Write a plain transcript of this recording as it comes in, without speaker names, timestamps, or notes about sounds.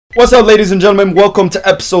What's up, ladies and gentlemen? Welcome to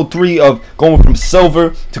episode 3 of going from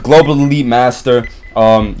silver to global elite master.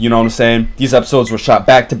 You know what I'm saying? These episodes were shot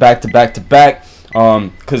back to back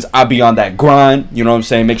because I be on that grind. You know what I'm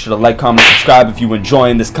saying? Make sure to like, comment, subscribe if you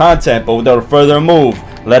enjoying this content. But without further ado,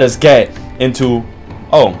 let us get into...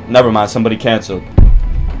 Oh, never mind. Somebody canceled.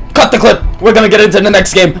 Cut the clip. We're gonna get into the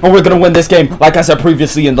next game, and we're gonna win this game. Like I said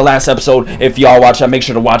previously in the last episode, if y'all watch that, make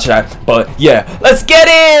sure to watch that. But yeah, let's get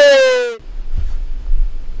it.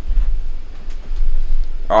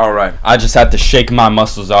 All right, I just had to shake my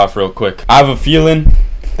muscles off real quick. I have a feeling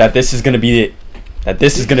that this is gonna be it.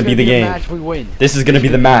 This is gonna be the game. This is gonna be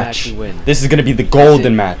the match. This is gonna be the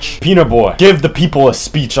golden match. Peanut Boy, give the people a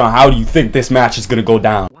speech on how do you think this match is gonna go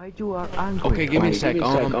down. Why you are angry? Okay, give me a sec.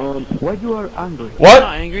 Why you are angry? What? I'm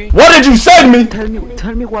not angry. What did you say to me?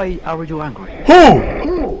 Tell me why are you angry? Who?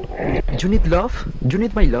 You need love? You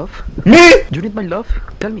need my love? Me? You need my love?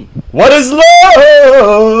 Tell me. What is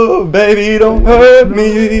love? Baby, don't hurt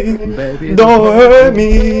me. Baby, Don't hurt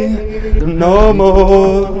me no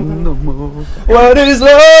more. No more. What is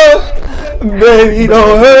love? Baby,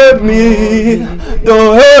 don't hurt me.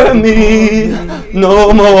 Don't hurt me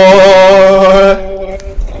no more.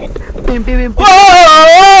 Bim, bim, bim. Whoa!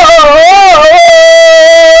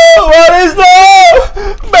 What is love?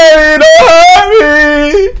 Baby, don't hurt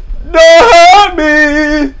me. Don't hurt me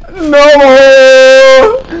no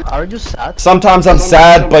more. Are you sad? Sometimes I'm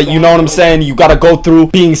sad, but you know what I'm saying? You gotta go through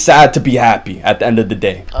being sad to be happy at the end of the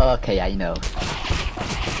day. Okay, I know.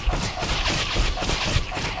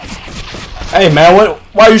 Hey man,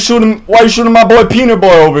 why you shooting my boy Peanut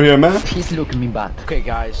Boy over here, man? He's looking me bad. Okay,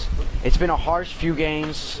 guys, it's been a harsh few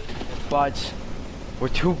games, but we're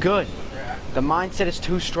too good. The mindset is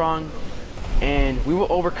too strong, and we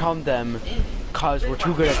will overcome them because we're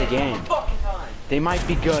too good at the game. They might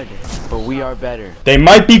be good, but we are better. They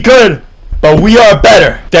might be good, but we are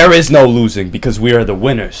better. There is no losing because we are the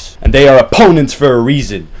winners, and they are opponents for a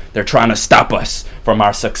reason. They're trying to stop us from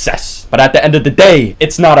our success. But at the end of the day,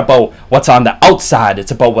 it's not about what's on the outside,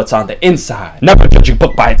 it's about what's on the inside. Never judge a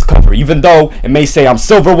book by its cover. Even though it may say I'm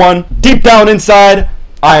silver one, deep down inside,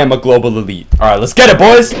 I am a global elite. Alright, let's get it,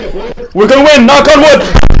 boys. We're gonna win, knock on wood.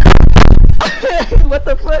 What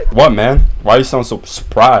the fuck? What, man? Why you sound so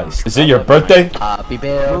surprised? Is it your birthday? Happy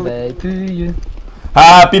birthday to you.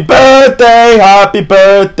 Happy birthday, happy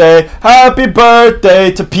birthday, happy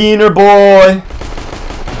birthday to Peanut Boy.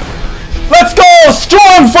 Let's go!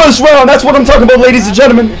 Strong first round! That's what I'm talking about, ladies and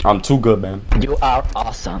gentlemen. I'm too good, man. You are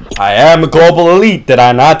awesome. I am a global elite. Did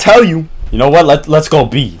I not tell you? You know what? Let's go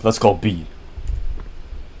B. Let's go B.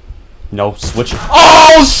 You know, switch.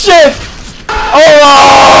 Oh, shit!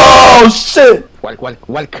 Oh, shit!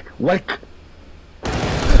 Walk.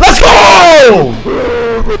 Let's go!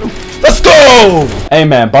 Let's go! Hey,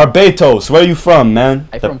 man, Barbados, where are you from, man?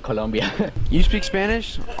 I'm from Colombia. You speak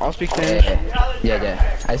Spanish? I'll speak Spanish.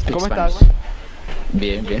 Yeah. I speak ¿Cómo Spanish. estás?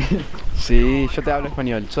 Bien. Sí, yo te hablo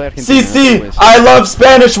español. Soy argentino. Sí, I love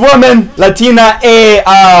Spanish woman. Latina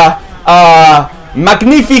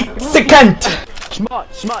magnificent. Smut.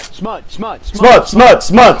 Smut,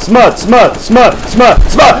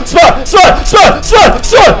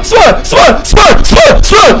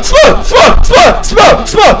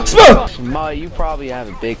 you probably have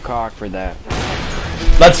a big cock for that.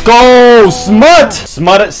 Let's go, Smut.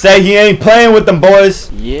 Smut say he ain't playing with them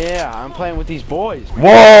boys. Yeah, I'm playing with these boys.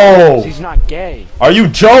 Whoa. He's not gay. Are you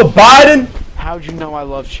Joe Biden? How'd you know I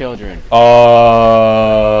love children?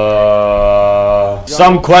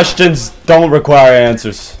 Some questions don't require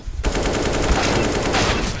answers.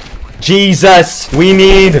 Jesus, we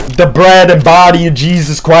need the bread and body of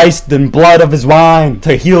Jesus Christ and blood of his wine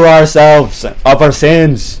to heal ourselves of our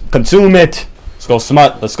sins. Consume it. Let's go,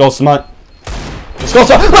 Smut. Let's go, Smut. Let's go,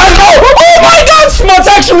 Smut. Let's go! Oh my God, Smut's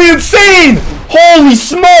actually insane! Holy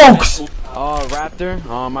smokes! Raptor,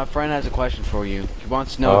 my friend has a question for you. He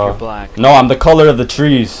wants to know if you're black. No, I'm the color of the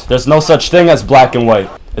trees. There's no such thing as black and white.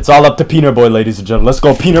 It's all up to Peanut Boy, ladies and gentlemen. Let's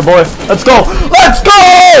go, Peanut Boy. Let's go. Let's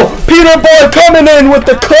go! Peanut Boy coming in with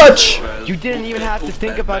the clutch. You didn't even have to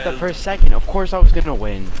think about that for a second. Of course I was gonna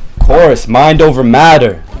win. Of course, mind over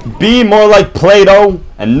matter. Be more like Play-Doh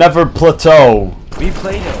and never plateau. Be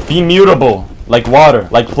Play-Doh. Be mutable, like water,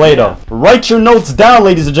 like Play-Doh. Write your notes down,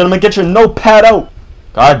 ladies and gentlemen. Get your notepad out.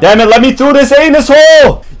 God damn it, let me through this anus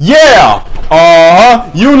hole! Yeah!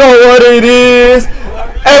 You know what it is.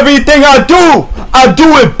 Everything I do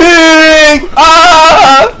it big!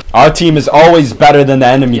 Our team is always better than the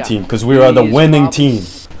enemy team, because we are the winning team.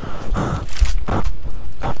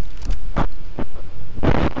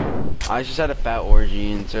 I just had a fat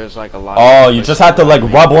orgy and there's like a lot. Oh, of you just had to like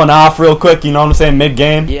rub one off real quick. You know what I'm saying? Mid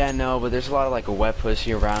game. Yeah, no, but there's a lot of like a wet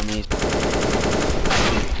pussy around me.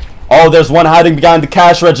 Oh, there's one hiding behind the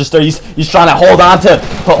cash register. He's trying to hold on to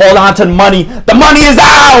the money. The money is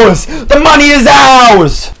ours. The money is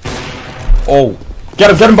ours. Oh,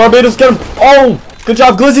 get him, Barbados, get him. Oh, good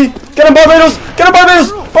job, Glizzy. Get him, Barbados. Get him,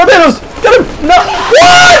 Barbados. Barbados, get him. No,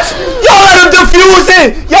 what? Y'all let him defuse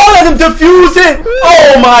it. Y'all let him defuse it.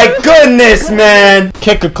 Oh my goodness, man.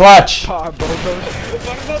 Kick a clutch.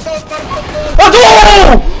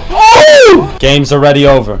 Oh! Game's already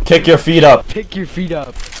over. Kick your feet up. Pick your feet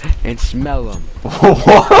up and smell them.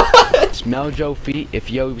 What? Smell Joe feet. If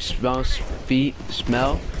yo smells feet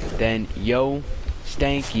smell, then yo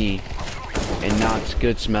stanky and not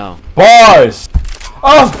good smell. Bars.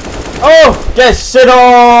 Oh, get shit on.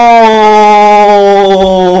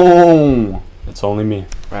 It's only me.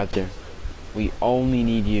 Right there. We only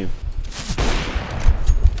need you.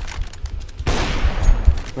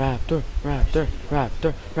 Raptor, raptor,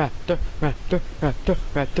 raptor, raptor, raptor, raptor, raptor,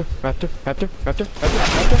 raptor, raptor, raptor, raptor.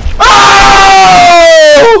 Oh!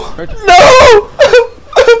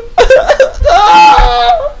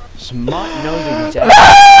 No! Smart knows exactly.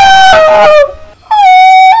 No!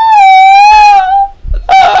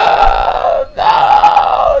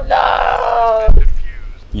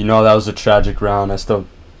 You know that was a tragic round. I still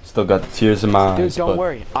got tears in my eyes. Dude, don't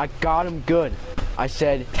worry. I got him good. I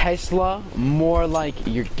said Tesla, more like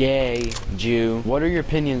you're gay, Jew. What are your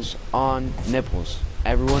opinions on nipples?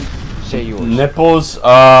 Everyone, say yours. Nipples,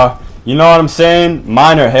 you know what I'm saying?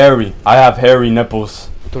 Mine are hairy. I have hairy nipples.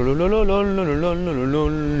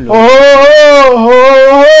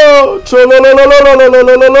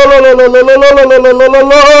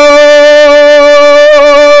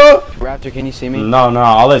 Raptor, can you see me? No,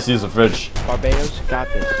 all I see is a fridge. Barbados got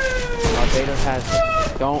this. Barbados has this.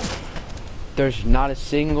 Don't. There's not a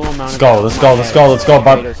single amount of. Let's go,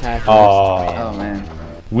 Barbados has oh man.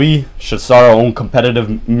 We should start our own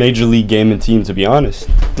competitive Major League gaming team, to be honest.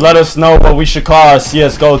 Let us know what we should call our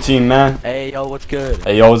CSGO team, man. Hey yo, what's good?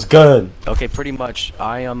 Hey yo, it's good. Okay, pretty much.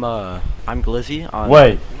 I'm Glizzy on.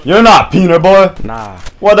 Wait, you're not Peanut Boy? Nah.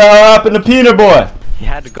 What the hell happened to Peanut Boy? He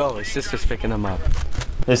had to go. His sister's picking him up.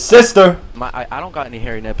 His sister? I don't got any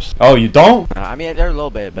hairy nips. Oh, you don't? I mean, they're a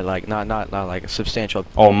little bit, but like not like substantial.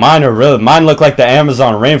 Oh, mine are real. Mine look like the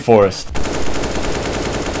Amazon rainforest.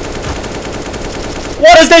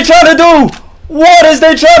 What is they trying to do? What is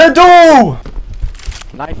they trying to do?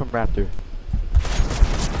 Knife him, Raptor.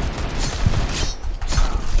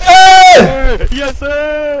 Hey! Yes,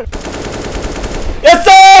 sir. Yes,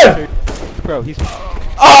 sir! Bro, he's.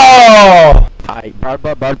 Oh!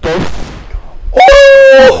 Barbados.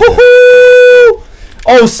 Oh!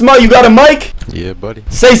 Oh, Smut, you got a mic? Yeah, buddy.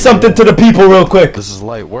 Say something to the people real quick. This is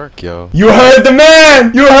light work, yo. You heard the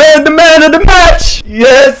man! You heard the man of the match!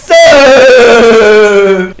 Yes,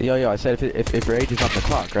 sir! Yo, I said if your age is on the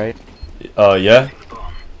clock, right? Yeah?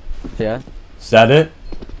 Yeah. Is that it?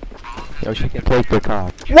 Yo, she can take the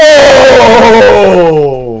cock.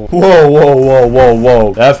 Whoa!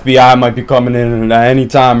 Whoa. The FBI might be coming in at any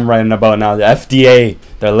time right about now. The FDA,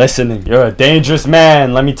 they're listening. You're a dangerous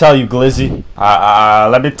man, let me tell you, Glizzy.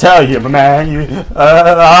 Let me tell you, man.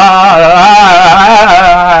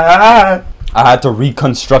 I had to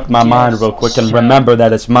reconstruct my mind real quick and remember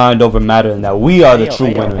that it's mind over matter and that we are the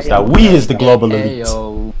true winners. That we is the global elite.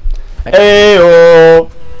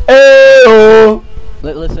 Ayo.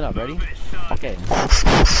 Listen up, ready? Okay.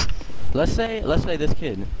 Let's say this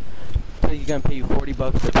kid he's gonna pay you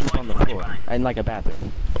 $40 to poop on the floor in like a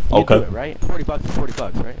bathroom. You Okay. do it, right? $40 is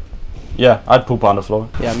 $40, right? Yeah, I'd poop on the floor.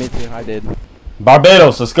 Yeah, me too. I did.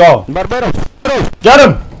 Barbados, let's go. Barbados. Get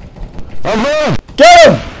him! Get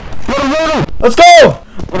him! Let's go!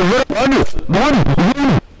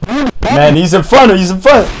 Man, he's in front.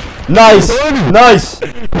 Nice.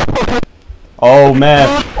 Oh,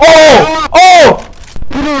 man. Oh!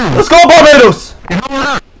 Let's go, Barbados!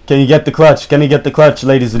 Can you get the clutch?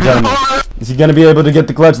 Ladies and gentlemen? Is he gonna be able to get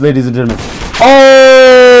the clutch, ladies and gentlemen?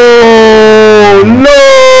 Oh,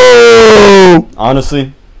 no!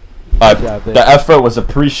 Honestly, the effort was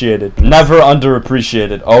appreciated. Never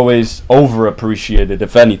underappreciated. Always overappreciated,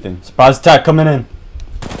 if anything. Surprise attack coming in.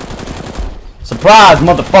 Surprise,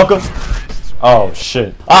 motherfucker! Oh,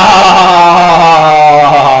 shit.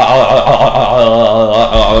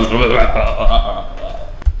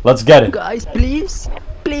 Let's get it. Guys, please.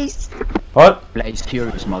 What? Play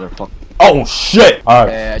serious, motherfucker. Oh shit!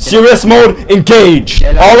 Alright. Serious mode, engage!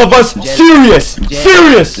 All of us, serious!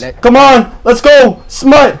 Come on, let's go!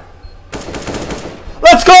 Smut!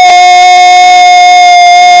 Let's go!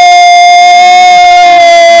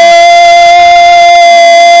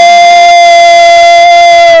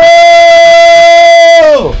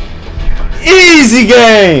 Easy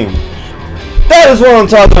game. That is what I'm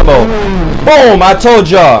talking about. Boom, I told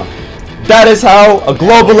y'all. That is how a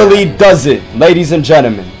global elite does it, ladies and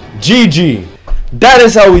gentlemen. GG. That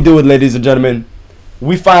is how we do it, ladies and gentlemen.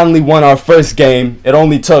 We finally won our first game. It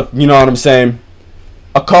only took, you know what I'm saying,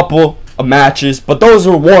 a couple of matches. But those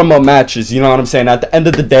were warm-up matches, you know what I'm saying, at the end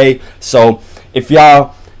of the day. So, if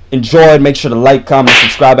y'all enjoyed, make sure to like, comment,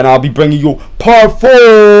 subscribe, and I'll be bringing you part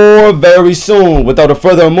 4 very soon. Without a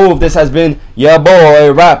further ado, this has been your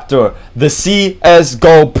boy Raptor, the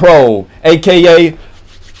CSGO Pro, aka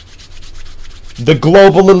the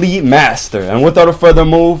Global Elite Master. And without a further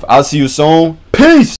move, I'll see you soon. Peace!